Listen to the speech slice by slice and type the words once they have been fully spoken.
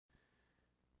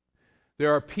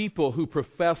There are people who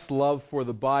profess love for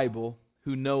the Bible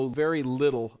who know very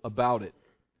little about it.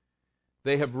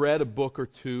 They have read a book or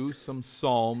two, some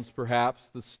Psalms perhaps,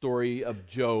 the story of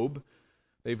Job.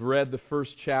 They've read the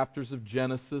first chapters of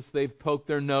Genesis. They've poked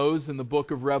their nose in the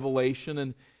book of Revelation.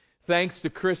 And thanks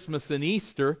to Christmas and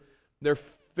Easter, they're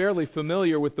fairly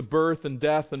familiar with the birth and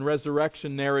death and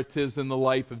resurrection narratives in the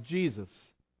life of Jesus.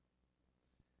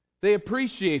 They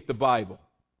appreciate the Bible.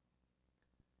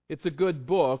 It's a good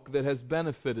book that has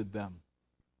benefited them.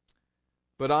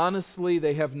 But honestly,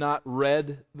 they have not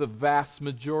read the vast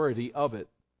majority of it.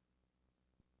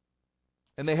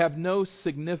 And they have no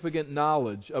significant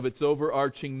knowledge of its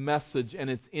overarching message and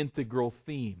its integral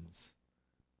themes.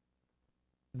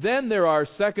 Then there are,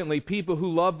 secondly, people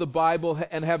who love the Bible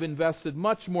and have invested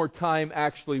much more time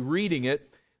actually reading it.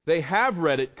 They have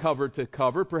read it cover to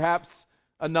cover, perhaps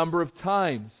a number of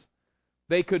times.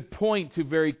 They could point to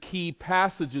very key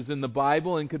passages in the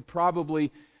Bible and could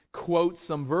probably quote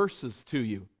some verses to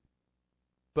you.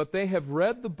 But they have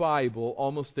read the Bible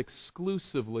almost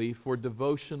exclusively for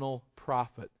devotional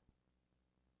profit.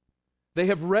 They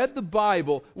have read the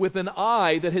Bible with an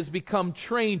eye that has become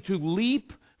trained to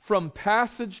leap from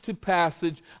passage to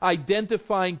passage,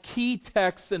 identifying key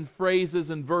texts and phrases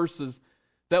and verses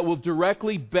that will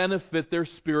directly benefit their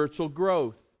spiritual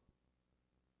growth.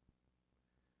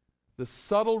 The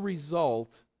subtle result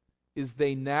is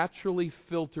they naturally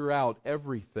filter out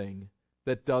everything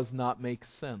that does not make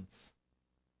sense.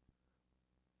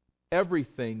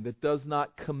 Everything that does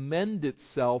not commend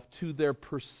itself to their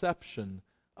perception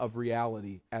of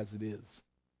reality as it is.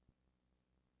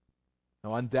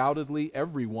 Now, undoubtedly,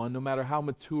 everyone, no matter how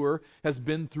mature, has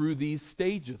been through these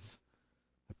stages.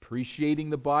 Appreciating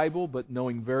the Bible, but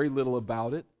knowing very little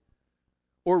about it.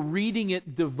 Or reading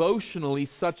it devotionally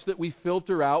such that we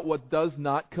filter out what does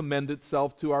not commend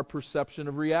itself to our perception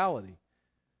of reality.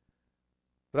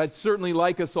 But I'd certainly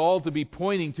like us all to be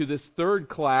pointing to this third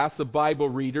class of Bible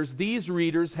readers. These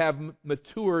readers have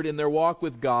matured in their walk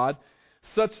with God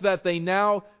such that they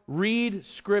now read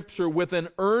Scripture with an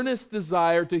earnest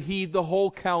desire to heed the whole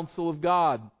counsel of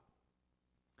God.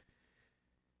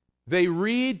 They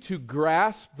read to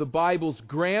grasp the Bible's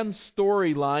grand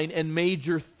storyline and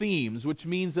major themes, which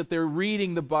means that they're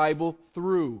reading the Bible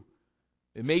through.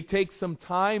 It may take some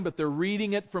time, but they're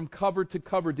reading it from cover to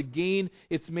cover to gain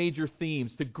its major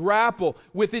themes, to grapple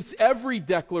with its every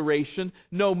declaration,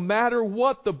 no matter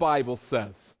what the Bible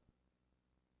says.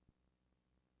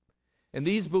 And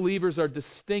these believers are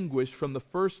distinguished from the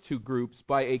first two groups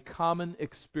by a common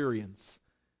experience.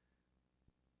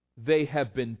 They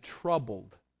have been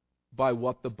troubled by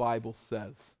what the Bible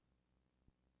says.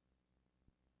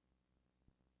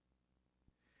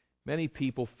 Many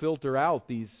people filter out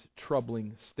these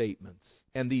troubling statements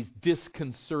and these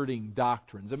disconcerting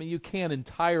doctrines. I mean, you can't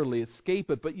entirely escape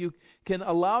it, but you can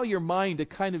allow your mind to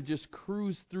kind of just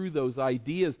cruise through those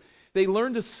ideas. They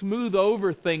learn to smooth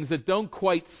over things that don't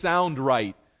quite sound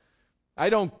right. I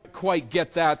don't quite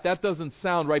get that. That doesn't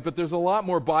sound right, but there's a lot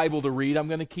more Bible to read. I'm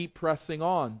going to keep pressing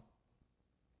on.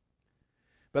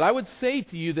 But I would say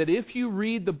to you that if you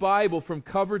read the Bible from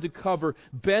cover to cover,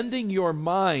 bending your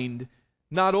mind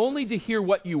not only to hear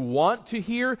what you want to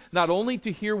hear, not only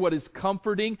to hear what is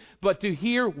comforting, but to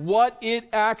hear what it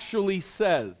actually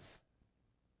says,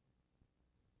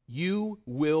 you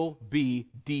will be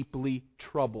deeply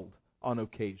troubled on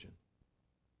occasion.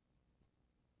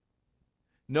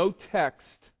 No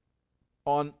text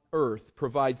on earth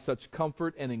provides such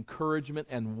comfort and encouragement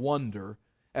and wonder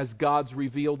as God's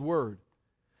revealed Word.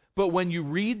 But when you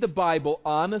read the Bible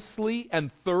honestly and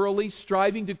thoroughly,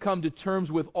 striving to come to terms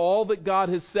with all that God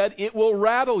has said, it will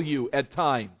rattle you at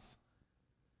times.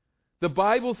 The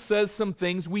Bible says some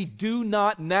things we do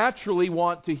not naturally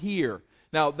want to hear.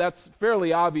 Now, that's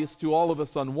fairly obvious to all of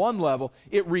us on one level.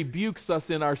 It rebukes us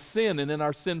in our sin and in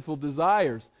our sinful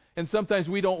desires. And sometimes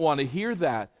we don't want to hear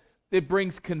that. It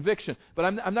brings conviction. But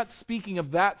I'm not speaking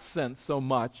of that sense so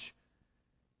much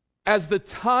as the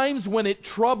times when it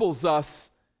troubles us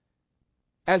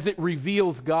as it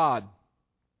reveals God,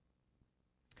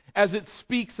 as it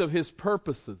speaks of His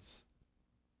purposes.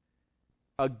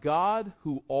 A God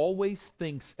who always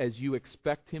thinks as you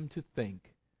expect Him to think,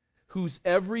 whose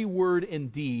every word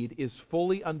and deed is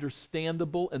fully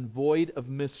understandable and void of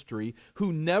mystery,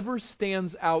 who never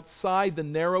stands outside the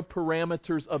narrow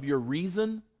parameters of your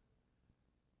reason,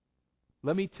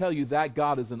 let me tell you, that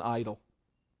God is an idol.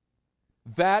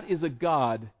 That is a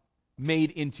God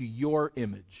made into your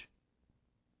image.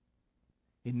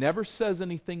 He never says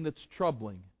anything that's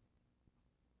troubling.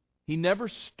 He never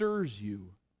stirs you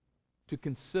to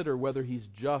consider whether He's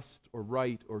just or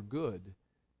right or good.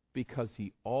 Because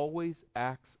He always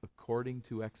acts according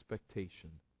to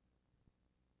expectation.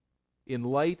 In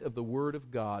light of the Word of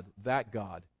God, that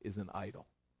God is an idol.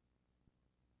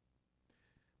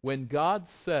 When God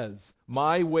says,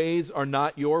 "My ways are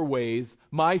not your ways,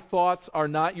 my thoughts are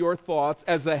not your thoughts,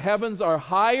 as the heavens are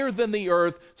higher than the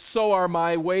earth, so are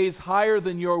my ways higher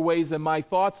than your ways, and my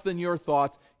thoughts than your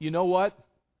thoughts," you know what?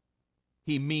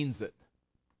 He means it.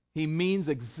 He means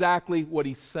exactly what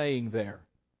He's saying there.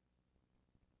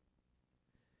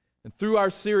 And through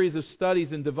our series of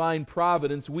studies in divine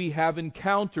providence, we have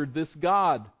encountered this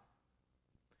God.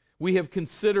 We have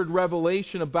considered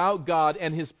revelation about God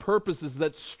and His purposes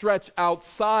that stretch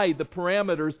outside the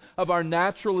parameters of our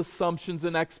natural assumptions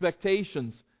and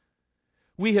expectations.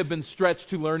 We have been stretched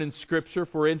to learn in Scripture,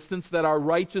 for instance, that our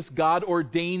righteous God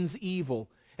ordains evil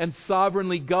and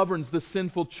sovereignly governs the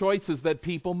sinful choices that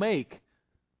people make.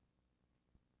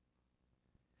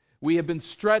 We have been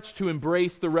stretched to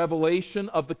embrace the revelation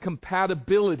of the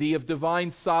compatibility of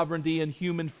divine sovereignty and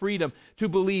human freedom, to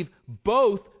believe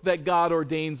both that God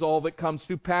ordains all that comes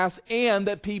to pass and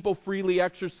that people freely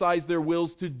exercise their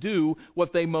wills to do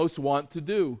what they most want to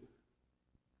do.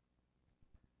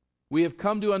 We have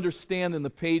come to understand in the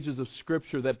pages of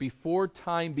Scripture that before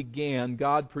time began,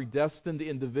 God predestined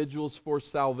individuals for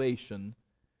salvation,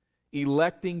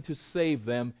 electing to save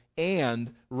them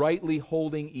and rightly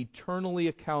holding eternally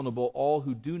accountable all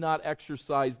who do not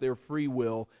exercise their free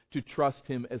will to trust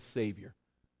Him as Savior.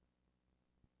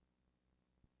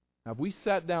 Now, if we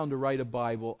sat down to write a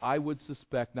Bible, I would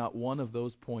suspect not one of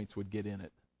those points would get in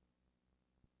it.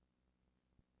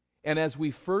 And as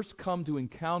we first come to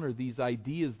encounter these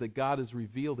ideas that God has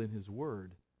revealed in His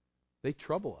Word, they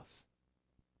trouble us.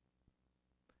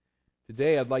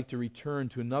 Today I'd like to return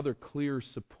to another clear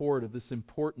support of this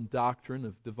important doctrine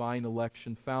of divine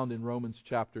election found in Romans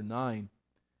chapter 9.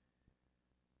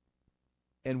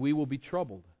 And we will be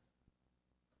troubled.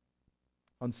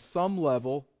 On some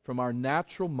level, from our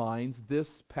natural minds, this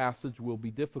passage will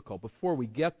be difficult. Before we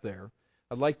get there,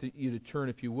 I'd like you to turn,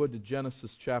 if you would, to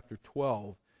Genesis chapter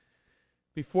 12.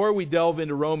 Before we delve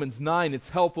into Romans 9, it's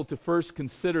helpful to first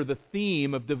consider the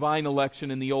theme of divine election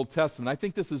in the Old Testament. I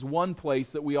think this is one place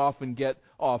that we often get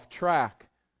off track.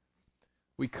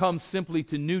 We come simply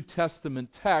to New Testament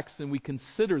texts and we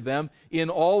consider them in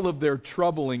all of their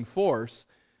troubling force,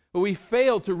 but we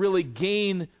fail to really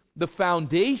gain the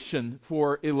foundation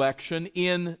for election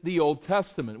in the Old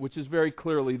Testament, which is very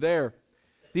clearly there.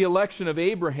 The election of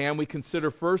Abraham we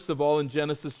consider first of all in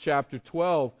Genesis chapter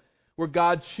 12. Where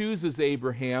God chooses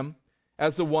Abraham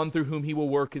as the one through whom He will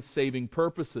work His saving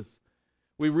purposes.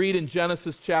 We read in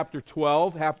Genesis chapter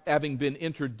 12, having been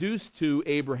introduced to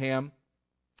Abraham,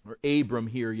 or Abram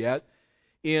here yet,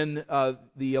 in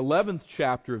the 11th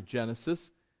chapter of Genesis,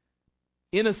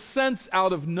 in a sense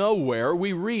out of nowhere,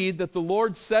 we read that the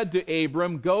Lord said to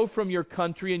Abram, "Go from your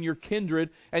country and your kindred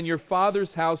and your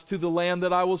father's house to the land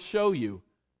that I will show you.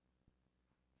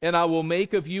 And I will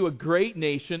make of you a great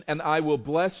nation, and I will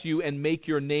bless you and make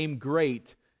your name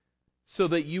great, so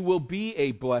that you will be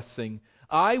a blessing.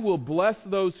 I will bless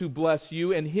those who bless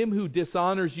you, and him who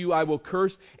dishonors you I will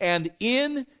curse, and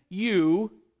in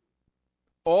you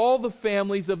all the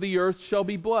families of the earth shall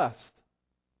be blessed."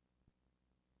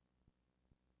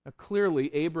 Now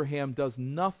clearly, Abraham does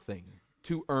nothing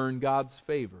to earn God's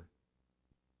favor.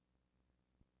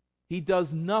 He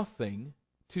does nothing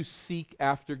to seek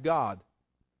after God.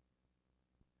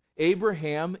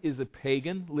 Abraham is a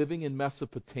pagan living in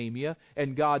Mesopotamia,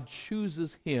 and God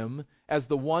chooses him as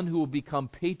the one who will become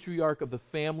patriarch of the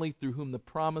family through whom the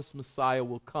promised Messiah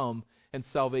will come and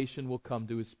salvation will come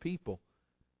to His people.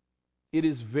 It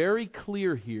is very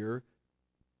clear here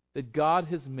that God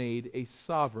has made a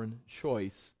sovereign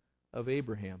choice of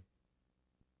Abraham.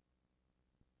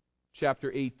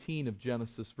 Chapter 18 of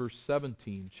Genesis, verse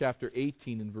 17. Chapter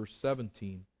 18 and verse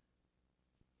 17.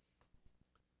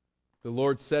 The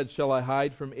Lord said, "Shall I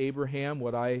hide from Abraham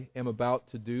what I am about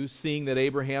to do, seeing that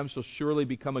Abraham shall surely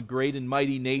become a great and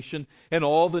mighty nation, and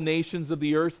all the nations of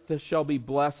the earth shall be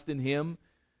blessed in him?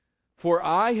 For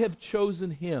I have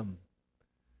chosen him."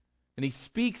 And he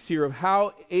speaks here of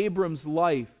how Abraham's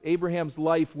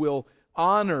life will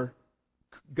honor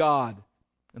God,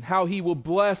 and how he will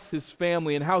bless his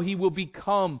family, and how he will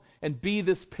become and be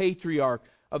this patriarch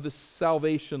of the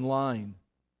salvation line.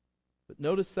 But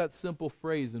notice that simple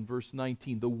phrase in verse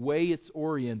 19, the way it's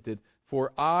oriented,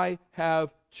 "For I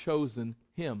have chosen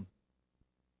him."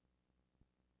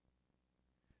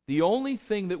 The only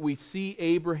thing that we see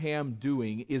Abraham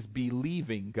doing is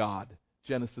believing God,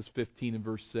 Genesis 15 and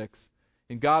verse 6.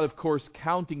 And God, of course,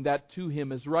 counting that to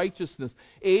him as righteousness.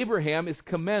 Abraham is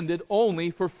commended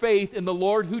only for faith in the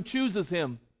Lord who chooses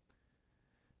him.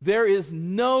 there is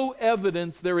no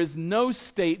evidence, there is no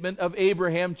statement of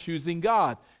Abraham choosing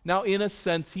God. Now, in a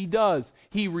sense, he does.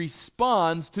 He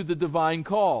responds to the divine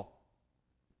call.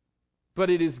 But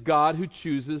it is God who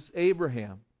chooses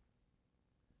Abraham.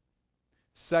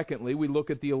 Secondly, we look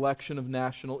at the election of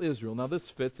national Israel. Now this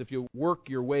fits, if you work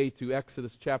your way to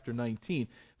Exodus chapter 19,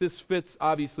 this fits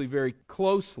obviously very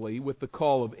closely with the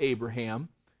call of Abraham.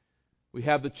 We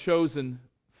have the chosen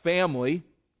family.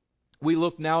 We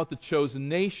look now at the chosen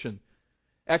nation.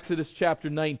 Exodus chapter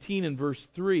 19 and verse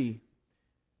 3.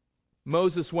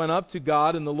 Moses went up to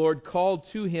God, and the Lord called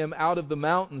to him out of the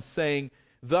mountains, saying,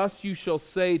 "Thus you shall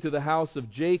say to the house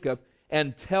of Jacob,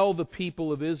 and tell the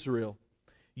people of Israel,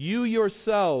 you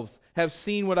yourselves have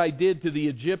seen what I did to the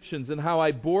Egyptians, and how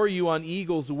I bore you on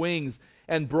eagle's wings,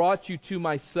 and brought you to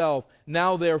myself.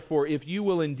 Now therefore, if you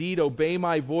will indeed obey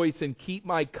my voice and keep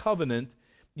my covenant,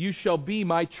 you shall be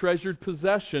my treasured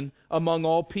possession among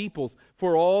all peoples,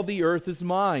 for all the earth is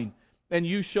mine, and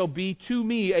you shall be to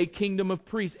me a kingdom of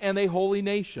priests and a holy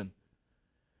nation.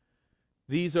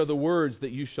 These are the words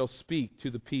that you shall speak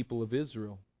to the people of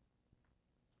Israel."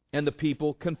 And the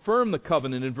people confirm the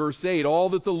covenant in verse 8. All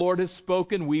that the Lord has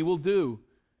spoken, we will do.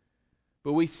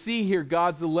 But we see here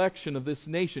God's election of this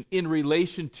nation. In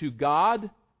relation to God,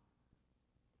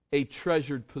 a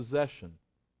treasured possession.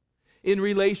 In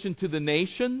relation to the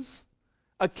nations,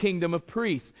 a kingdom of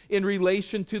priests. In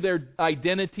relation to their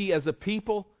identity as a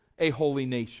people, a holy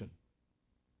nation.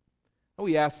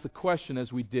 We ask the question,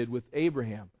 as we did with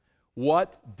Abraham,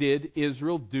 what did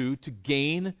Israel do to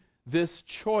gain this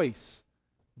choice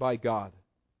by God?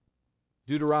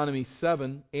 Deuteronomy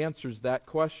 7 answers that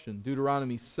question.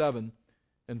 Deuteronomy 7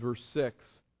 and verse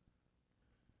 6.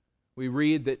 We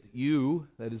read that you,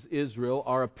 that is Israel,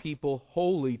 are a people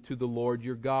holy to the Lord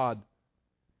your God.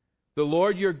 The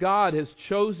Lord your God has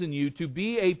chosen you to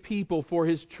be a people for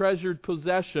His treasured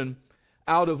possession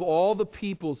out of all the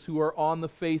peoples who are on the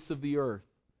face of the earth.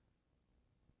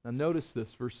 Now notice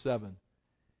this, verse 7.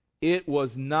 It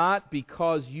was not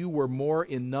because you were more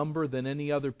in number than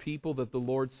any other people that the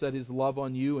Lord set His love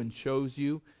on you and chose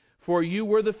you, for you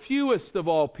were the fewest of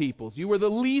all peoples. You were the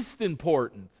least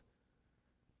important.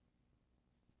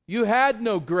 You had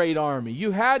no great army.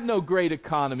 You had no great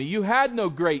economy. You had no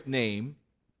great name.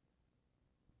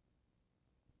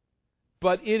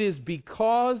 But it is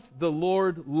because the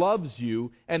Lord loves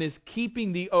you and is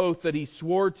keeping the oath that He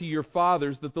swore to your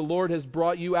fathers that the Lord has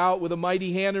brought you out with a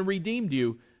mighty hand and redeemed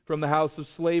you from the house of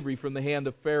slavery, from the hand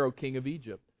of Pharaoh, king of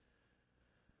Egypt.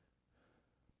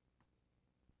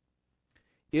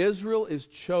 Israel is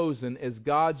chosen as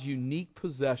God's unique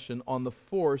possession on the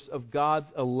force of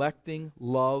God's electing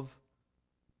love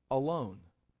alone.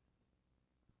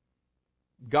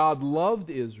 God loved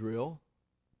Israel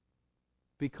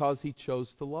because He chose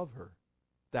to love her.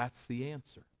 That's the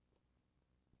answer.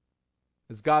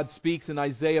 As God speaks in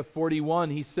Isaiah 41,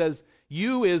 He says,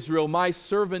 "You, Israel, my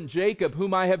servant Jacob,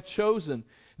 whom I have chosen,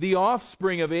 the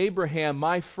offspring of Abraham,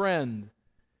 my friend.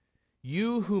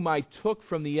 You whom I took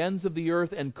from the ends of the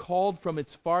earth and called from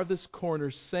its farthest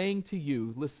corners, saying to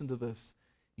you," listen to this,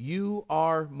 "You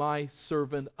are my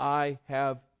servant, I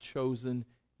have chosen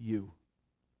you."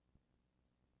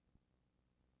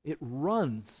 It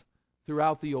runs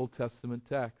throughout the Old Testament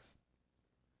text.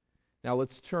 Now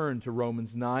let's turn to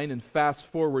Romans 9 and fast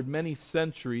forward many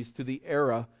centuries to the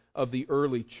era of the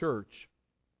early church.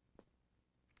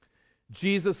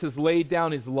 Jesus has laid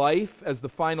down His life as the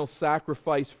final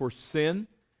sacrifice for sin,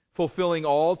 fulfilling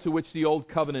all to which the Old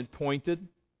Covenant pointed.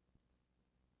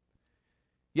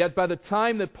 Yet by the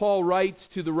time that Paul writes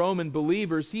to the Roman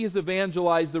believers, he has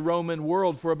evangelized the Roman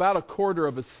world for about a quarter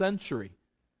of a century.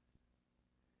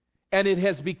 And it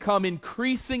has become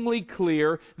increasingly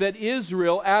clear that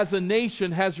Israel as a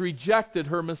nation has rejected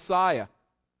her Messiah.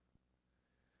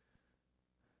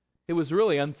 It was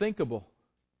really unthinkable.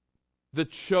 The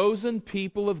chosen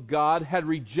people of God had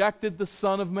rejected the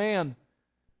Son of Man.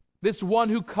 This one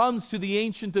who comes to the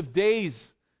Ancient of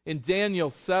Days in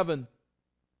Daniel 7.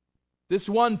 This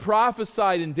one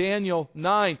prophesied in Daniel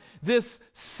 9. This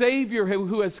Savior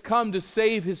who has come to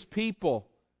save His people.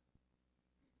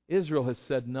 Israel has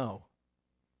said no.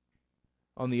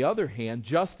 On the other hand,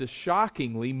 just as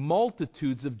shockingly,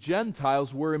 multitudes of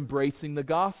Gentiles were embracing the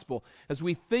gospel. As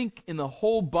we think in the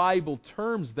whole Bible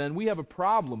terms, then, we have a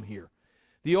problem here.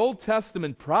 The Old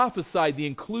Testament prophesied the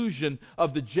inclusion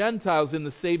of the Gentiles in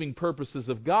the saving purposes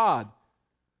of God.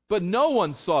 But no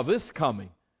one saw this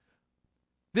coming.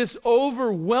 This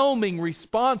overwhelming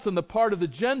response on the part of the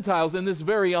Gentiles and this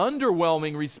very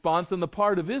underwhelming response on the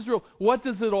part of Israel, what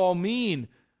does it all mean?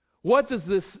 What does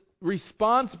this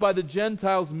response by the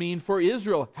Gentiles mean for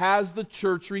Israel? Has the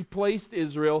church replaced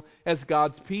Israel as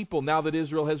God's people now that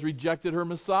Israel has rejected her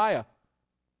Messiah?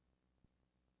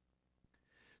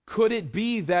 Could it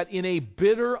be that in a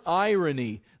bitter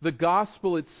irony, the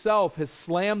gospel itself has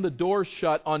slammed the door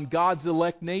shut on God's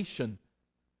elect nation?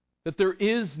 That there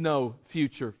is no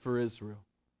future for Israel?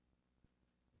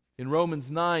 In Romans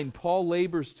 9, Paul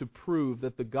labors to prove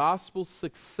that the gospel's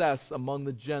success among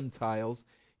the Gentiles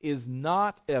is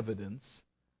not evidence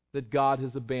that God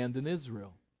has abandoned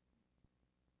Israel.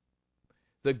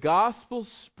 The gospel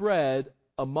spread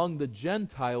among the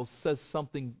Gentiles says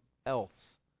something else.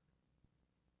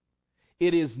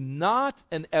 It is not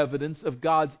an evidence of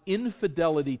God's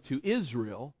infidelity to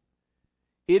Israel.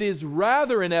 It is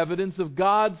rather an evidence of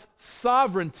God's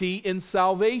sovereignty in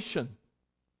salvation.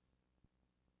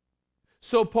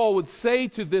 So Paul would say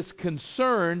to this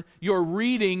concern, you're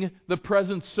reading the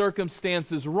present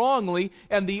circumstances wrongly,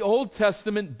 and the Old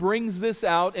Testament brings this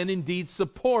out and indeed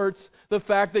supports the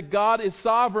fact that God is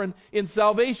sovereign in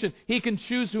salvation. He can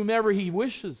choose whomever He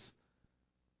wishes.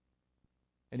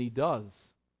 And He does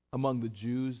among the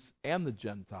Jews and the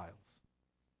Gentiles.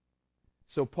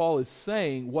 So Paul is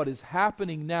saying what is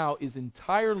happening now is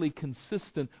entirely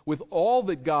consistent with all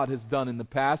that God has done in the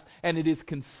past, and it is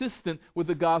consistent with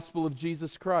the gospel of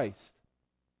Jesus Christ.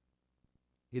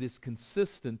 It is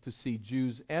consistent to see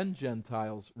Jews and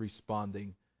Gentiles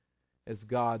responding as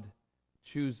God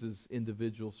chooses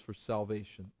individuals for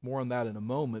salvation. More on that in a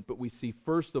moment, but we see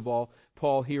first of all,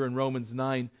 Paul here in Romans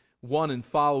 9:1 and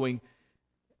following,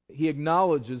 he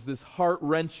acknowledges this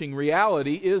heart-wrenching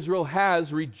reality. Israel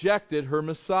has rejected her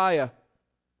Messiah.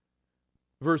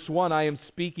 Verse 1, I am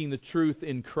speaking the truth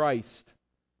in Christ.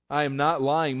 I am not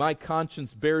lying. My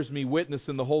conscience bears me witness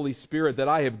in the Holy Spirit that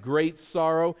I have great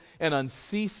sorrow and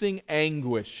unceasing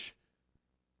anguish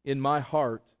in my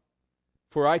heart.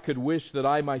 For I could wish that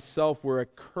I myself were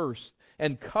accursed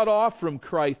and cut off from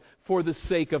Christ for the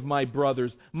sake of my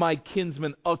brothers, my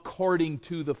kinsmen, according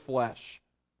to the flesh.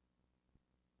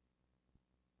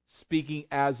 Speaking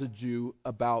as a Jew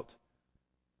about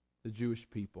the Jewish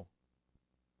people.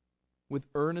 With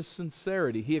earnest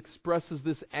sincerity, he expresses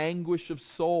this anguish of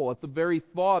soul at the very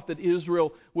thought that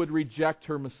Israel would reject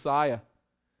her Messiah.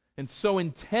 And so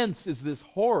intense is this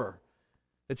horror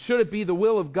that should it be the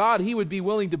will of God, he would be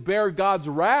willing to bear God's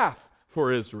wrath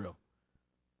for Israel.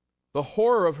 The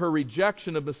horror of her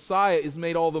rejection of Messiah is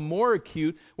made all the more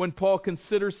acute when Paul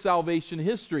considers salvation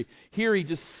history. Here he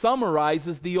just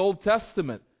summarizes the Old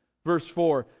Testament. Verse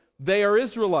 4, they are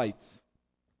Israelites,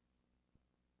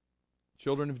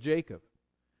 children of Jacob.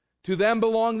 To them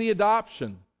belong the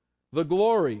adoption, the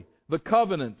glory, the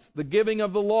covenants, the giving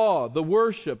of the law, the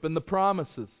worship, and the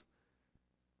promises.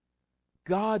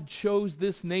 God chose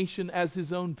this nation as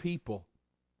His own people.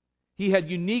 He had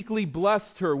uniquely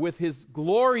blessed her with His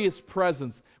glorious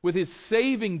presence, with His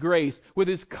saving grace, with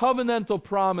His covenantal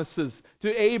promises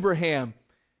to Abraham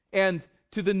and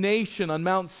to the nation on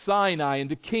Mount Sinai and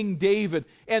to King David,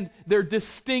 and their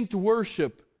distinct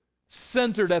worship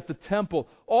centered at the temple.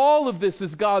 All of this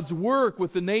is God's work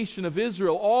with the nation of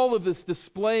Israel, all of this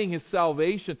displaying His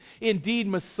salvation. Indeed,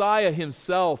 Messiah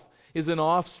Himself is an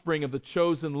offspring of the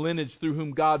chosen lineage through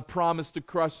whom God promised to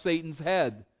crush Satan's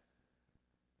head.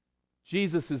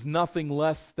 Jesus is nothing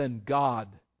less than God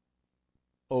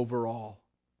over all.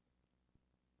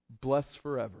 Blessed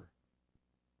forever.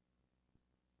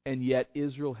 And yet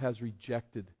Israel has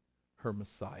rejected her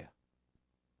Messiah.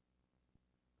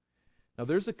 Now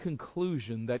there's a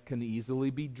conclusion that can easily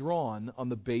be drawn on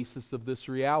the basis of this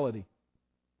reality.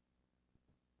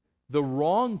 The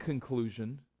wrong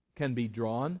conclusion can be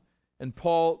drawn, and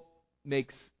Paul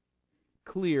makes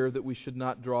clear that we should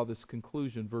not draw this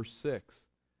conclusion. Verse 6.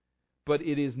 But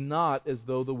it is not as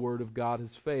though the Word of God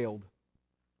has failed.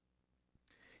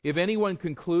 If anyone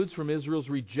concludes from Israel's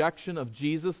rejection of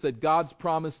Jesus that God's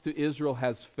promise to Israel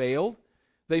has failed,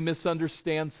 they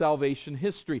misunderstand salvation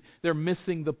history. They're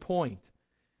missing the point.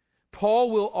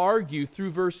 Paul will argue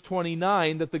through verse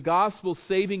 29 that the gospel's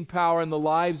saving power in the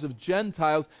lives of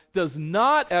Gentiles does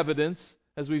not evidence,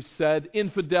 as we've said,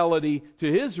 infidelity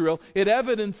to Israel. It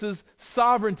evidences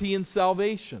sovereignty in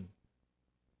salvation.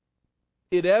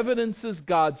 It evidences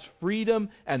God's freedom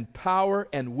and power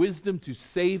and wisdom to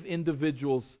save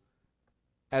individuals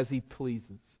as He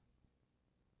pleases.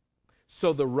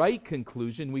 So the right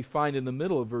conclusion we find in the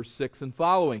middle of verse 6 and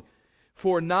following.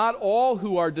 For not all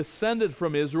who are descended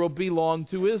from Israel belong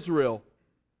to Israel.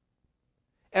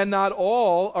 And not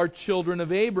all are children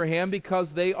of Abraham because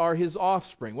they are his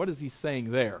offspring. What is he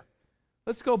saying there?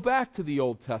 Let's go back to the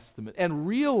Old Testament and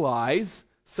realize,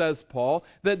 says Paul,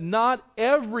 that not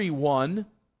everyone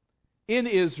in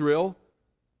Israel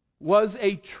was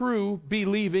a true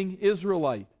believing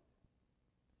Israelite.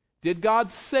 Did God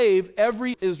save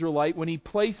every Israelite when He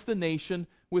placed the nation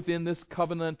within this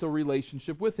covenantal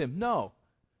relationship with Him? No.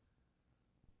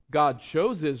 God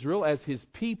chose Israel as His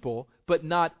people, but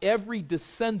not every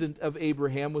descendant of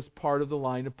Abraham was part of the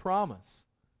line of promise.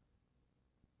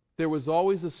 There was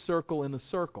always a circle in a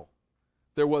circle.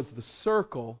 There was the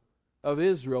circle of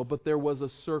Israel, but there was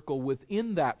a circle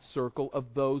within that circle of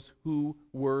those who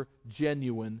were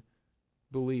genuine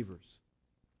believers.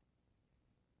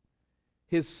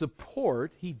 His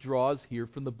support he draws here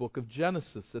from the book of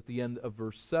Genesis at the end of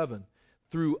verse 7.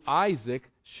 Through Isaac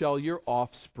shall your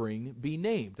offspring be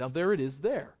named. Now there it is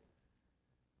there.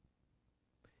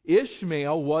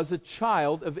 Ishmael was a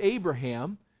child of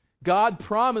Abraham. God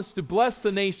promised to bless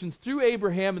the nations through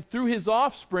Abraham and through his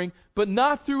offspring, but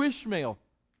not through Ishmael.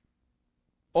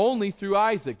 Only through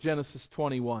Isaac, Genesis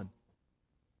 21.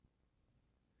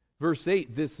 Verse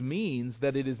 8, this means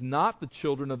that it is not the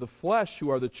children of the flesh who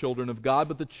are the children of God,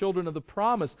 but the children of the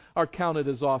promise are counted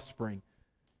as offspring.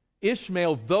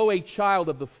 Ishmael, though a child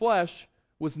of the flesh,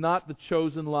 was not the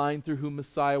chosen line through whom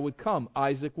Messiah would come.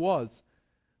 Isaac was.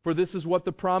 For this is what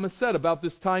the promise said, about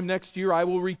this time next year I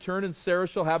will return and Sarah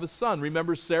shall have a son.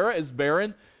 Remember, Sarah is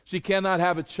barren. She cannot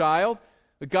have a child.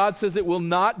 But God says it will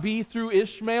not be through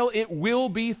Ishmael. It will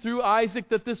be through Isaac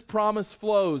that this promise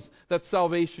flows, that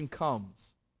salvation comes.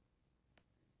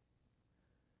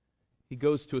 He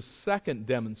goes to a second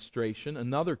demonstration,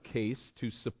 another case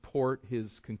to support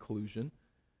his conclusion.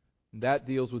 And that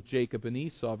deals with Jacob and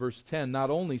Esau. Verse 10, not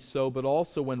only so, but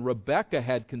also when Rebekah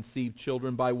had conceived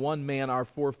children by one man, our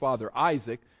forefather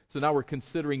Isaac. So now we're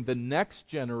considering the next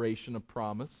generation of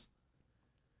promise.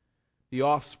 The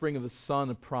offspring of the son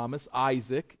of promise,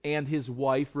 Isaac, and his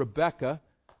wife Rebekah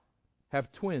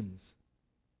have twins.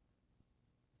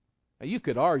 Now you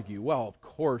could argue, well, of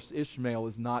course, Ishmael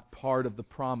is not part of the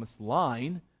promised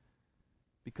line,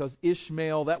 because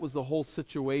Ishmael, that was the whole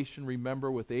situation,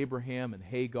 remember, with Abraham and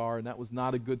Hagar, and that was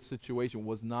not a good situation. It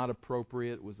was not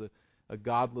appropriate. It was a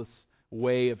godless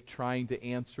way of trying to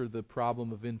answer the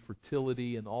problem of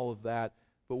infertility and all of that.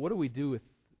 But what do we do with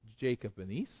Jacob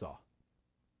and Esau?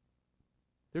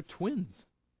 They're twins.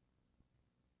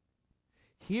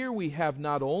 Here we have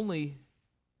not only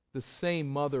the same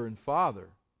mother and father,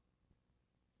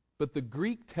 but the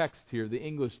Greek text here, the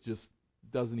English just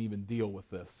doesn't even deal with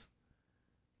this.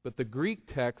 But the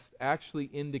Greek text actually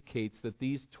indicates that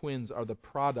these twins are the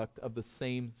product of the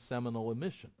same seminal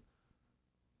emission.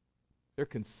 They're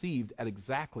conceived at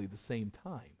exactly the same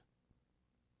time.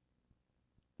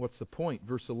 What's the point?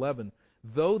 Verse 11,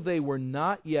 though they were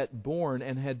not yet born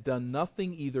and had done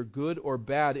nothing either good or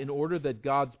bad, in order that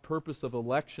God's purpose of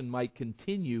election might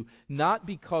continue, not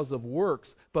because of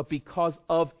works, but because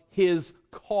of His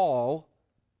call,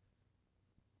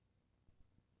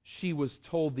 she was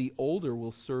told the older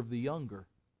will serve the younger.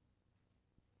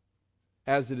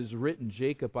 As it is written,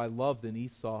 Jacob I loved and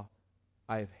Esau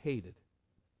I have hated.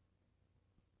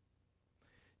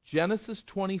 Genesis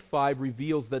 25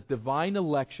 reveals that divine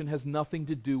election has nothing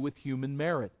to do with human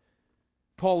merit.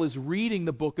 Paul is reading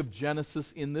the book of Genesis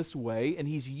in this way, and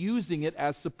he's using it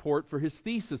as support for his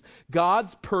thesis.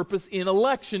 God's purpose in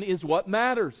election is what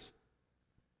matters.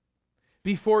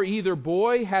 Before either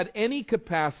boy had any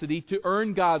capacity to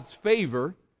earn God's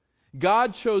favor,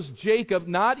 God chose Jacob,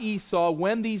 not Esau,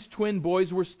 when these twin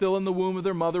boys were still in the womb of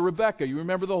their mother Rebekah. You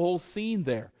remember the whole scene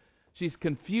there. She's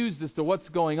confused as to what's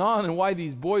going on and why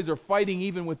these boys are fighting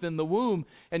even within the womb.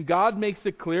 And God makes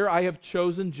it clear, I have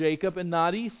chosen Jacob and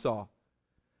not Esau.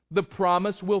 The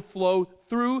promise will flow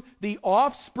through the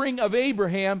offspring of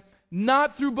Abraham,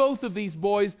 not through both of these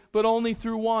boys, but only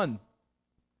through one.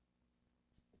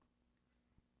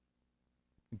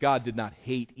 God did not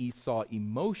hate Esau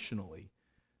emotionally.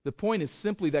 The point is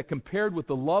simply that compared with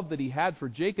the love that He had for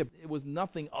Jacob, it was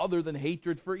nothing other than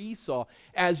hatred for Esau,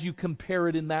 as you compare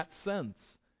it in that sense.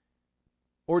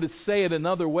 Or to say it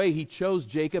another way, He chose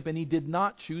Jacob and He did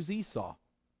not choose Esau.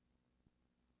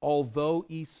 Although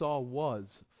Esau was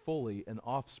fully an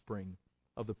offspring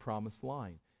of the promised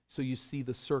line. So you see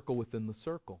the circle within the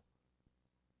circle.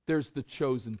 There's the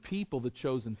chosen people, the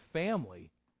chosen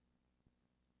family.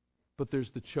 But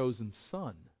there's the chosen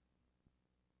son,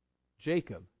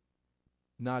 Jacob,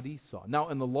 not Esau. Now,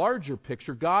 in the larger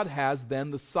picture, God has then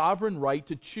the sovereign right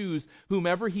to choose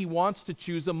whomever He wants to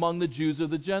choose among the Jews or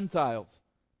the Gentiles.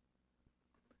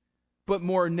 But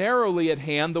more narrowly at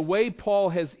hand, the way Paul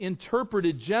has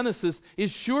interpreted Genesis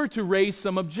is sure to raise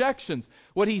some objections.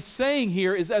 What he's saying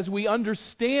here is, as we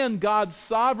understand God's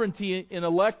sovereignty in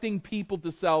electing people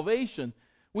to salvation,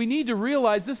 we need to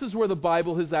realize this is where the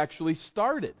Bible has actually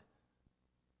started.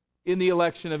 in the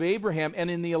election of Abraham and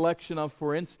in the election of,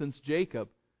 for instance, Jacob,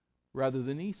 rather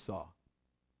than Esau.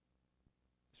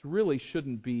 This really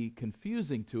shouldn't be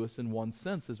confusing to us in one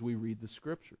sense as we read the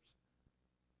Scriptures.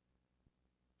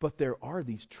 But there are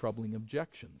these troubling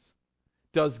objections.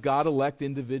 Does God elect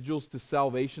individuals to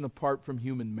salvation apart from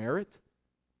human merit?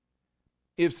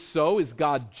 If so, is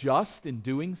God just in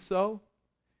doing so?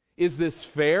 Is this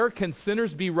fair? Can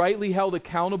sinners be rightly held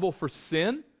accountable for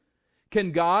sin?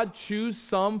 Can God choose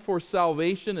some for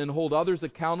salvation and hold others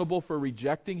accountable for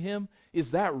rejecting Him?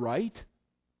 Is that right?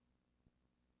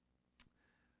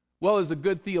 Well, as a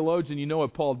good theologian, you know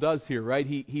what Paul does here, right?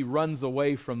 He runs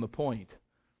away from the point.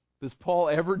 Does Paul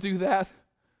ever do that?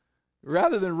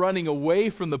 Rather than running away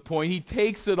from the point, he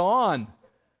takes it on.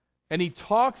 And he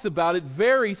talks about it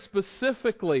very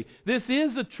specifically. This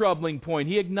is a troubling point.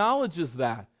 He acknowledges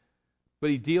that. But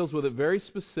he deals with it very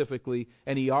specifically,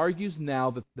 and he argues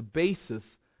now that the basis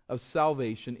of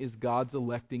salvation is God's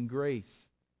electing grace.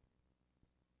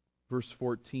 Verse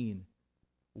 14.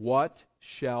 What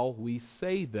shall we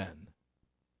say then?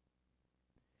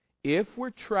 If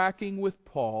we're tracking with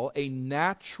Paul, a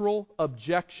natural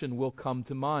objection will come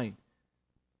to mind.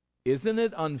 Isn't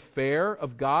it unfair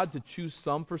of God to choose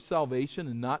some for salvation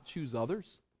and not choose others?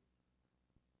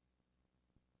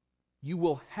 You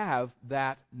will have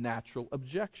that natural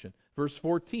objection. Verse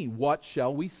 14, what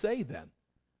shall we say then?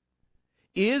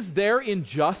 Is there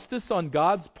injustice on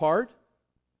God's part?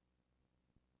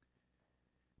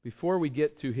 Before we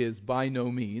get to his by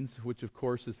no means, which of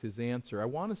course is his answer, I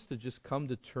want us to just come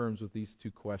to terms with these two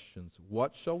questions.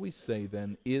 What shall we say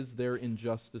then? Is there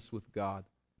injustice with God?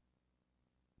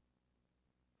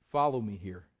 Follow me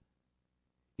here.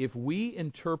 If we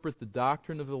interpret the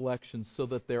doctrine of election so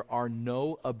that there are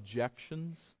no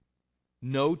objections,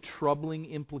 no troubling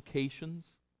implications,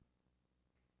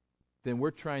 then we're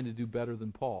trying to do better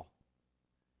than Paul.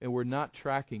 And we're not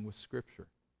tracking with Scripture.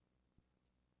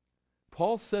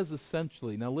 Paul says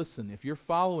essentially, now listen, if you're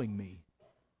following me,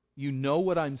 you know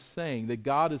what I'm saying, that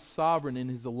God is sovereign in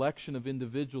His election of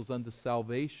individuals unto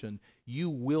salvation. You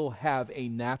will have a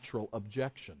natural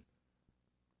objection.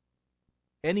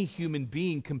 Any human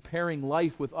being comparing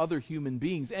life with other human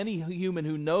beings, any human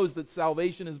who knows that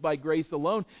salvation is by grace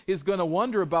alone, is going to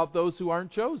wonder about those who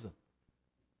aren't chosen.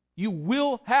 You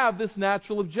will have this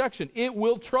natural objection. It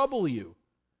will trouble you.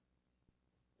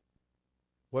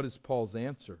 What is Paul's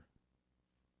answer?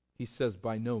 He says,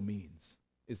 by no means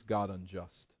is God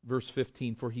unjust. Verse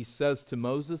 15, for he says to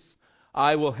Moses,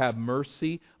 I will have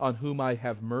mercy on whom I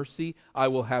have mercy. I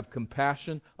will have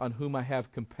compassion on whom I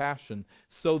have compassion.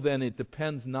 So then it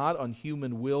depends not on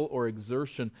human will or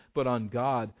exertion, but on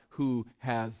God who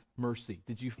has mercy.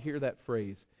 Did you hear that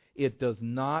phrase? It does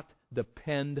not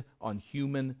depend on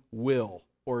human will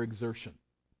or exertion,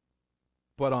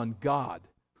 but on God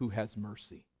who has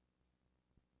mercy.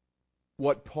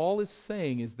 What Paul is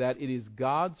saying is that it is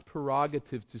God's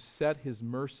prerogative to set His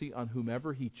mercy on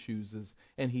whomever He chooses,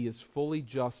 and He is fully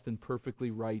just and perfectly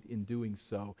right in doing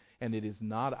so, and it is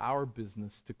not our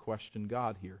business to question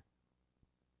God here.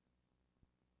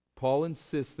 Paul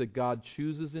insists that God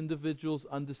chooses individuals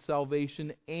unto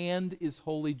salvation and is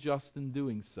wholly just in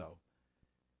doing so.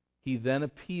 He then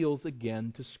appeals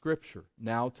again to Scripture.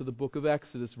 Now to the book of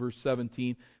Exodus, verse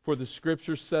 17, for the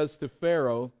Scripture says to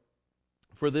Pharaoh,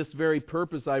 for this very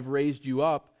purpose I've raised you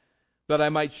up, that I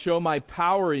might show my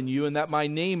power in you, and that my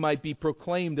name might be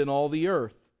proclaimed in all the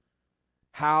earth.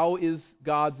 How is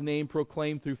God's name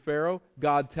proclaimed through Pharaoh?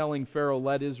 God telling Pharaoh,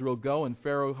 let Israel go, and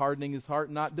Pharaoh hardening his heart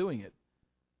and not doing it.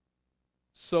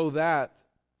 So that,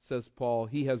 says Paul,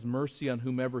 He has mercy on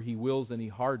whomever He wills, and He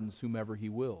hardens whomever He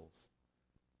wills.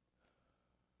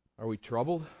 Are we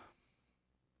troubled?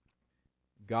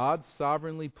 God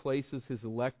sovereignly places His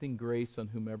electing grace on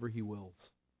whomever He wills.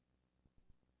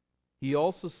 He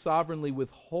also sovereignly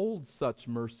withholds such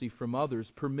mercy from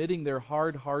others, permitting their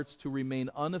hard hearts to remain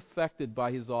unaffected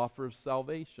by His offer of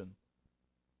salvation.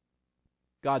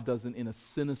 God doesn't, in a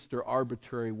sinister,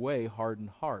 arbitrary way,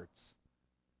 harden hearts.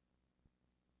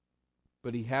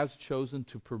 But He has chosen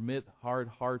to permit hard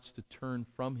hearts to turn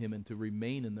from Him and to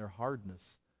remain in their hardness.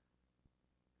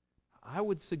 I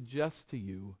would suggest to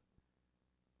you,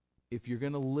 if you're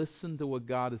going to listen to what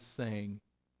God is saying,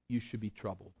 you should be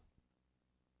troubled.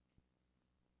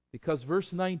 Because verse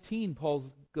 19, Paul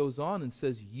goes on and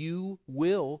says, you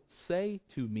will say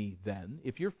to me then,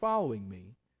 if you're following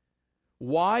me,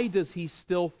 why does he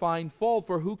still find fault?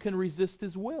 For who can resist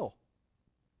his will?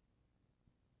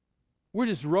 We're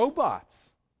just robots.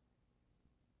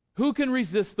 Who can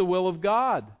resist the will of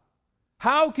God?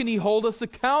 How can He hold us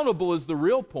accountable is the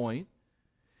real point.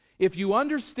 If you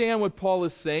understand what Paul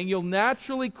is saying, you'll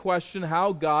naturally question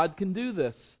how God can do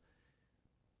this.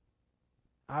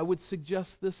 I would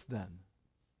suggest this then.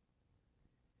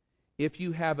 If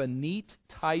you have a neat,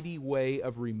 tidy way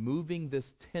of removing this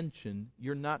tension,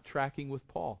 you're not tracking with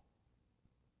Paul.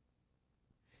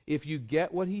 If you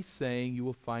get what he's saying, you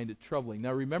will find it troubling.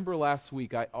 Now remember last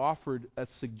week I offered a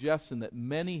suggestion that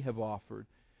many have offered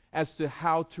as to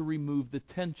how to remove the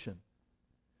tension.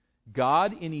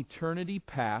 God in eternity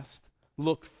past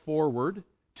looked forward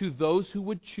to those who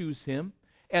would choose Him,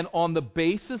 and on the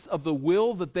basis of the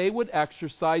will that they would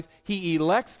exercise, He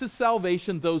elects to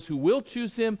salvation those who will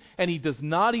choose Him, and He does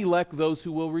not elect those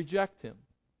who will reject Him.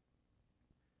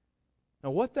 Now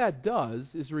what that does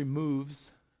is removes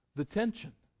the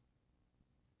tension.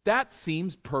 That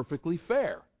seems perfectly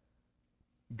fair.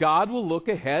 God will look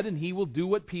ahead and He will do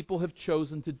what people have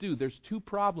chosen to do. There's two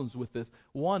problems with this.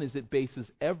 One is it bases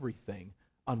everything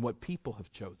on what people have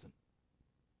chosen.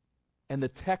 And the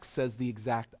text says the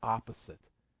exact opposite.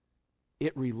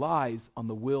 It relies on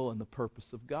the will and the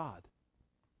purpose of God.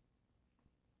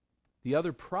 The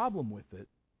other problem with it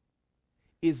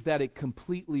is that it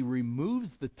completely removes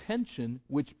the tension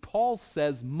which Paul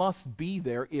says must be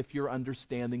there if you're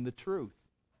understanding the truth.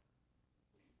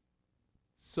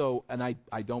 So, and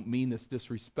I don't mean this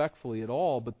disrespectfully at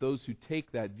all, but those who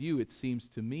take that view, it seems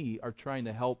to me, are trying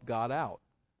to help God out.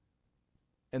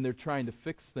 And they're trying to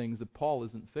fix things that Paul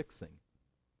isn't fixing.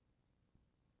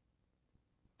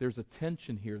 There's a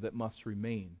tension here that must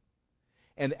remain.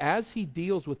 And as he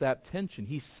deals with that tension,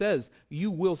 he says,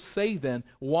 you will say then,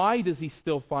 why does he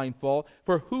still find fault?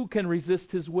 For who can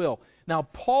resist his will? Now,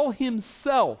 Paul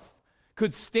himself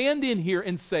could stand in here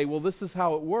and say, well, this is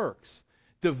how it works.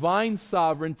 Divine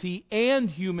sovereignty and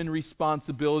human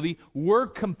responsibility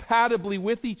work compatibly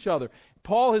with each other.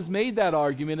 Paul has made that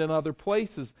argument in other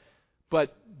places.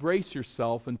 But brace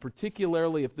yourself, and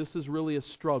particularly if this is really a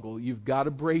struggle, you've got to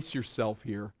brace yourself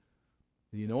here.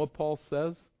 Do you know what Paul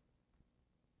says?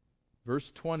 Verse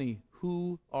 20,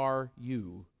 who are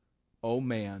you, O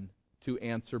man, to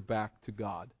answer back to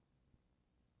God?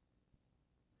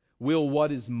 Will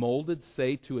what is molded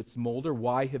say to its molder,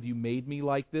 why have you made me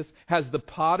like this? Has the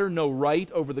potter no right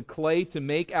over the clay to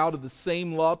make out of the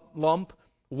same lump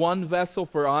one vessel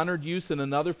for honored use and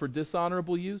another for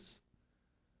dishonorable use?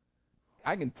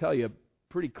 I can tell you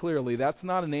pretty clearly that's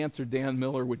not an answer Dan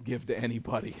Miller would give to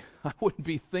anybody. I wouldn't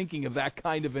be thinking of that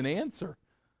kind of an answer.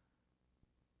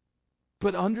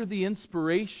 But under the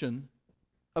inspiration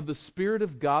of the Spirit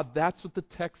of God, that's what the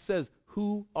text says.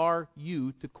 Who are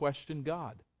you to question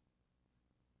God?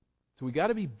 So we got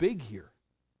to be big here.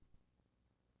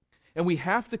 And we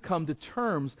have to come to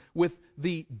terms with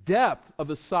the depth of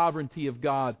the sovereignty of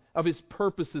God, of His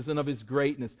purposes and of His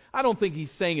greatness. I don't think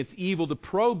he's saying it's evil to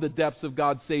probe the depths of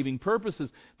God's saving purposes,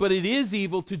 but it is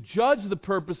evil to judge the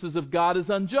purposes of God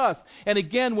as unjust. And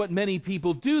again, what many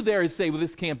people do there is say, well,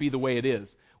 this can't be the way it is.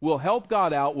 We'll help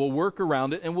God out, we'll work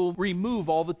around it, and we'll remove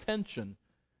all the tension.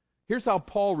 Here's how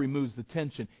Paul removes the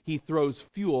tension. He throws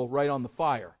fuel right on the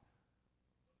fire.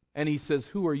 And he says,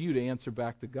 who are you to answer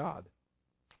back to God?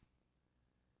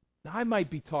 Now, I might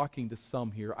be talking to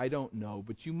some here, I don't know,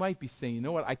 but you might be saying, you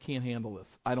know what, I can't handle this.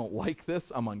 I don't like this,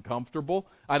 I'm uncomfortable,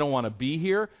 I don't want to be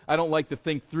here, I don't like to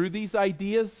think through these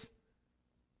ideas.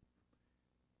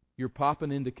 You're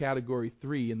popping into category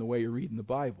 3 in the way you're reading the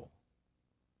Bible.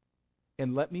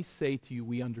 And let me say to you,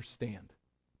 we understand.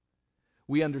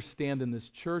 We understand in this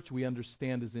church, we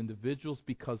understand as individuals,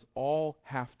 because all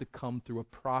have to come through a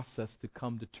process to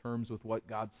come to terms with what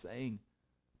God's saying.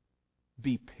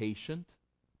 Be patient.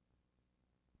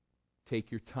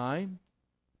 Take your time.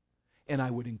 And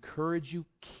I would encourage you,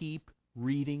 keep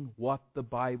reading what the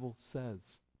Bible says.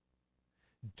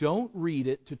 Don't read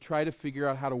it to try to figure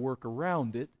out how to work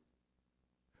around it.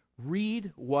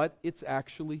 Read what it's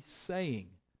actually saying.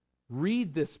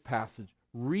 Read this passage.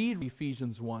 Read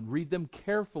Ephesians 1. Read them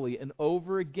carefully and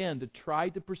over again to try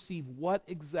to perceive what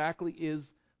exactly is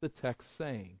the text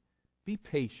saying. Be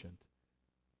patient.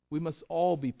 We must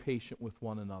all be patient with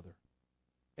one another.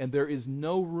 And there is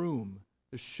no room,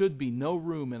 there should be no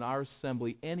room in our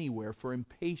assembly anywhere for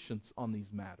impatience on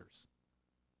these matters.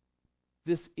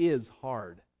 This is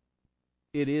hard.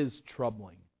 It is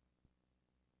troubling.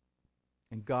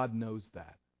 And God knows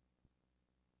that.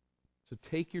 So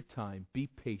take your time, be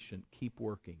patient, keep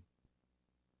working.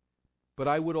 But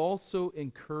I would also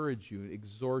encourage you,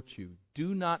 exhort you,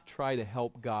 do not try to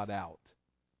help God out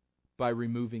by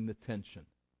removing the tension.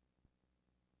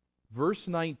 Verse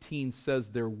 19 says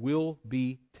there will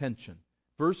be tension.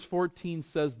 Verse 14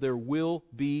 says there will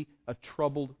be a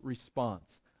troubled response.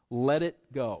 Let it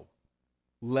go.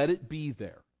 Let it be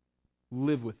there.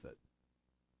 Live with it.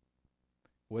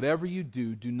 Whatever you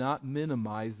do, do not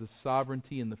minimize the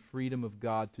sovereignty and the freedom of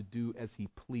God to do as He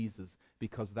pleases,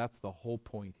 because that's the whole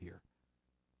point here.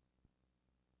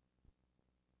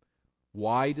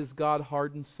 Why does God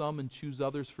harden some and choose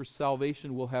others for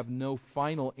salvation? We'll have no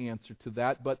final answer to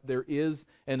that, but there is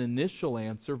an initial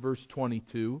answer, verse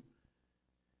 22.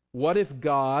 What if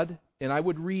God, and I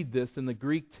would read this in the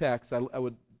Greek text, I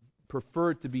would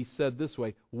prefer it to be said this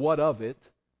way, what of it?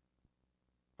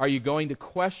 Are you going to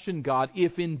question God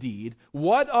if indeed?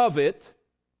 What of it,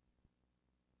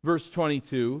 verse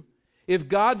 22, if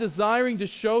God, desiring to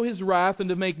show His wrath and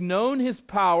to make known His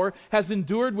power, has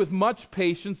endured with much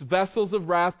patience vessels of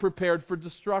wrath prepared for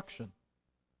destruction?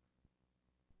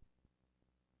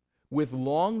 With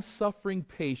long-suffering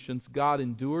patience, God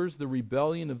endures the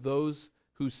rebellion of those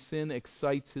whose sin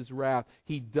excites His wrath.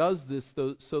 He does this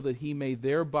so that He may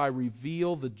thereby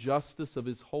reveal the justice of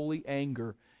His holy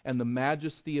anger and the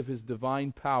majesty of His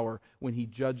divine power when He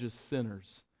judges sinners.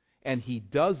 And He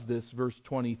does this, verse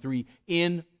 23,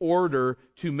 in order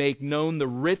to make known the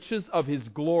riches of His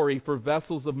glory for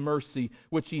vessels of mercy,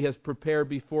 which He has prepared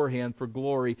beforehand for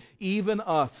glory, even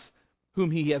us, whom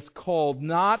He has called,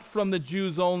 not from the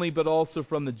Jews only, but also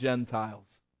from the Gentiles.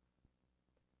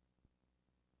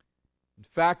 In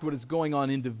fact, what is going on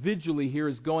individually here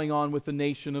is going on with the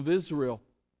nation of Israel.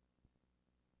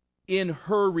 In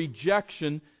her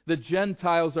rejection, the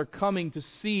Gentiles are coming to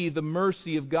see the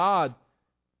mercy of God,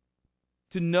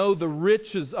 to know the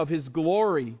riches of His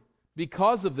glory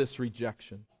because of this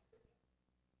rejection.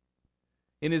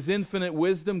 In His infinite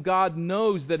wisdom, God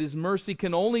knows that His mercy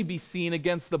can only be seen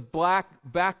against the black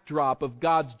backdrop of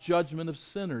God's judgment of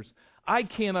sinners. I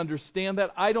can't understand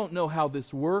that. I don't know how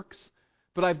this works,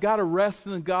 but I've got to rest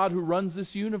in the God who runs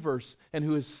this universe and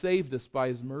who has saved us by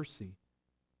His mercy.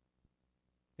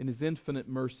 In His infinite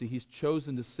mercy, He's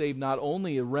chosen to save not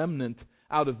only a remnant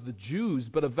out of the Jews,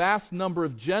 but a vast number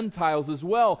of Gentiles as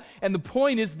well. And the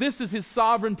point is, this is His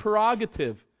sovereign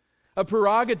prerogative. A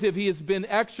prerogative He has been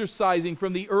exercising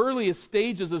from the earliest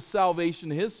stages of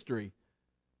salvation history.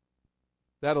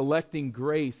 That electing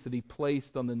grace that He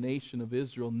placed on the nation of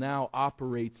Israel now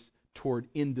operates toward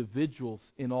individuals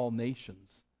in all nations.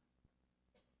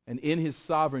 And in His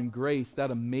sovereign grace,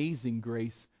 that amazing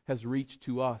grace has reached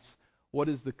to us. What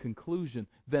is the conclusion?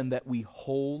 Then that we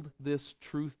hold this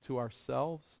truth to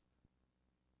ourselves?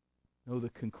 No, the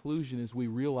conclusion is we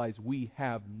realize we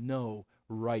have no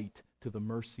right to the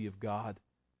mercy of God.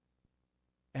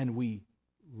 And we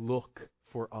look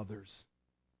for others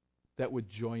that would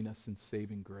join us in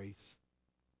saving grace.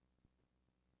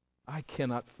 I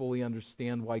cannot fully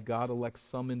understand why God elects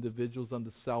some individuals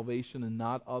unto salvation and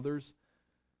not others.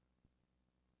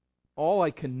 All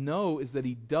I can know is that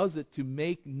He does it to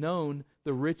make known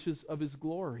the riches of His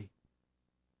glory.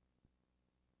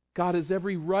 God has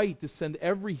every right to send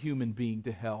every human being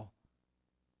to hell.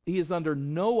 He is under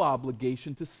no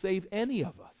obligation to save any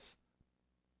of us.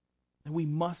 And we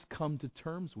must come to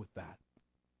terms with that.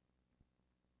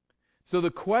 So the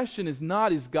question is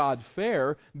not, is God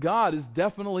fair? God is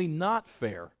definitely not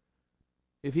fair.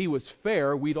 If He was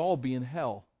fair, we'd all be in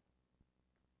hell.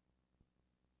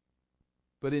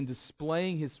 But in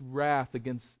displaying His wrath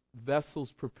against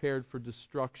vessels prepared for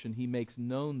destruction, He makes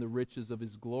known the riches of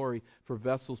His glory for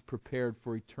vessels prepared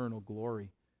for eternal glory.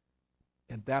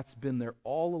 And that's been there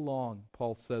all along,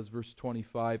 Paul says, verse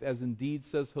 25. As indeed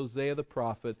says Hosea the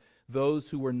prophet, those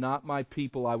who were not my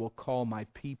people I will call my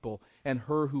people, and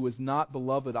her who was not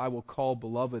beloved I will call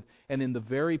beloved. And in the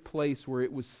very place where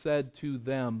it was said to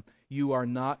them, you are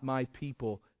not my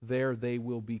people, there they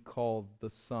will be called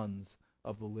the sons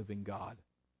of the living God.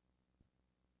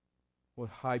 What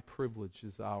high privilege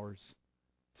is ours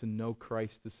to know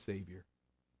Christ as Savior.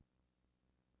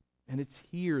 And it's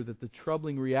here that the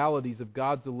troubling realities of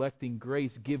God's electing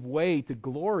grace give way to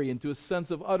glory and to a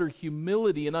sense of utter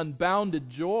humility and unbounded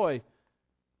joy.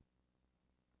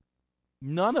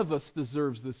 None of us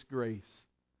deserves this grace.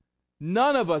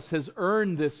 None of us has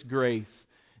earned this grace.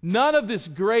 None of this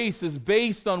grace is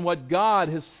based on what God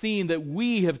has seen that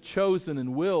we have chosen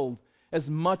and willed, as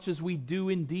much as we do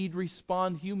indeed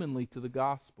respond humanly to the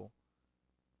gospel.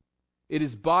 It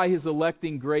is by His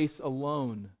electing grace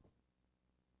alone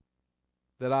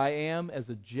that I am, as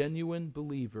a genuine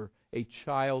believer, a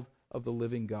child of the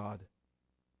living God,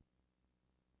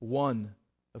 one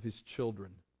of His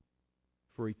children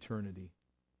for eternity.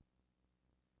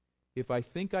 If I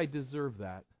think I deserve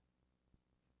that,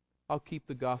 I'll keep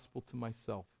the gospel to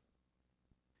myself.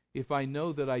 If I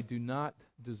know that I do not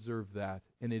deserve that,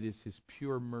 and it is His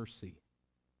pure mercy,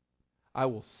 I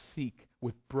will seek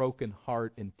with broken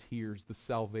heart and tears the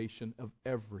salvation of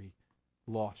every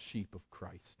lost sheep of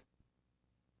Christ.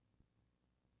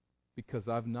 because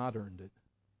I've not earned it.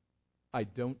 I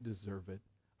don't deserve it.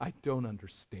 I don't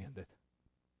understand it.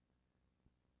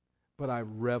 But I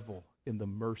revel in the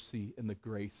mercy and the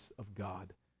grace of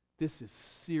God. This is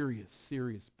serious,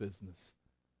 serious business.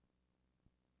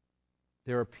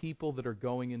 There are people that are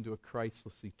going into a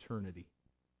Christless eternity.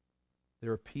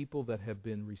 There are people that have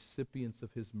been recipients of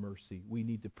His mercy. We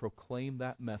need to proclaim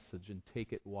that message and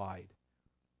take it wide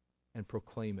and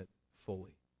proclaim it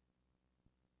fully.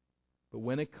 But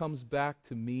when it comes back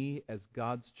to me as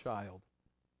God's child,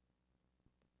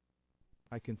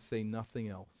 I can say nothing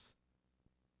else.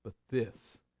 But this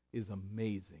is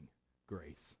amazing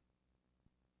grace.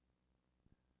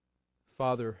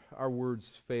 Father, our words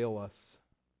fail us.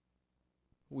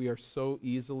 We are so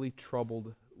easily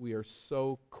troubled. We are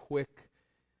so quick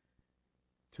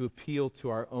to appeal to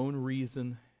our own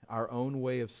reason, our own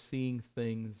way of seeing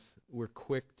things. We're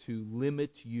quick to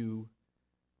limit you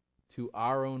to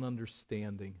our own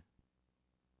understanding.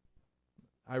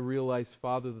 I realize,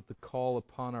 Father, that the call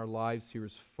upon our lives here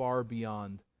is far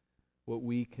beyond what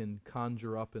we can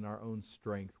conjure up in our own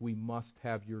strength. We must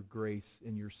have your grace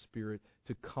and your Spirit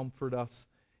to comfort us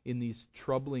in these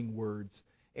troubling words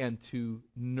and to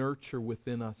nurture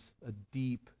within us a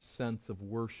deep sense of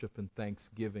worship and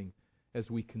thanksgiving as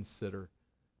we consider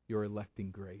your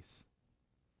electing grace.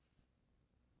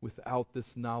 Without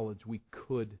this knowledge, we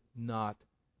could not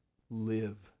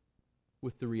live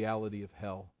with the reality of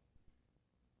hell.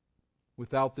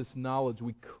 Without this knowledge,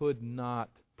 we could not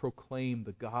proclaim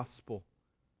the gospel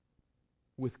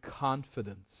with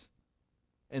confidence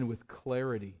and with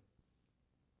clarity,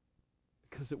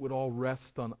 because it would all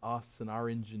rest on us and our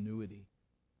ingenuity.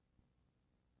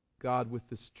 God, with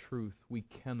this truth, we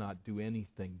cannot do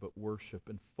anything but worship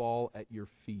and fall at your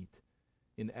feet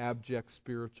in abject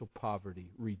spiritual poverty,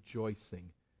 rejoicing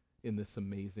in this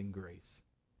amazing grace.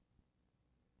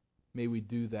 May we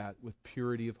do that with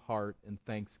purity of heart and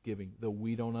thanksgiving, though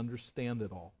we don't understand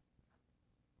it all.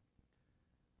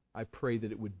 I pray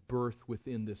that it would birth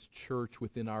within this church,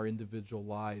 within our individual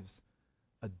lives,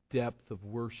 a depth of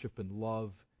worship and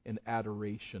love and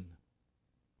adoration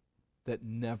that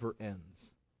never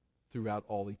ends throughout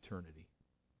all eternity.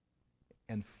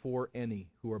 And for any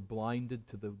who are blinded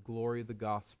to the glory of the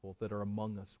gospel that are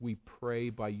among us, we pray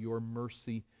by your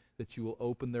mercy that you will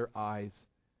open their eyes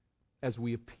as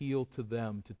we appeal to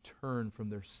them to turn from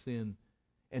their sin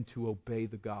and to obey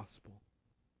the gospel.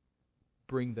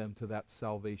 Bring them to that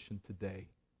salvation today.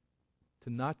 To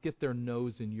not get their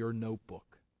nose in your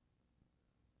notebook,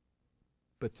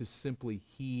 but to simply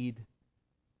heed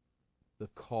the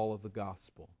call of the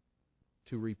gospel,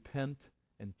 to repent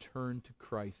and turn to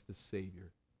Christ as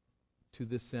Savior. To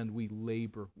this end, we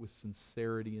labor with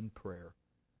sincerity in prayer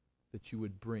that you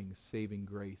would bring saving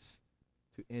grace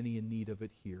to any in need of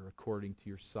it here, according to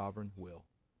your sovereign will.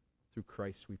 Through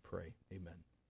Christ we pray. Amen.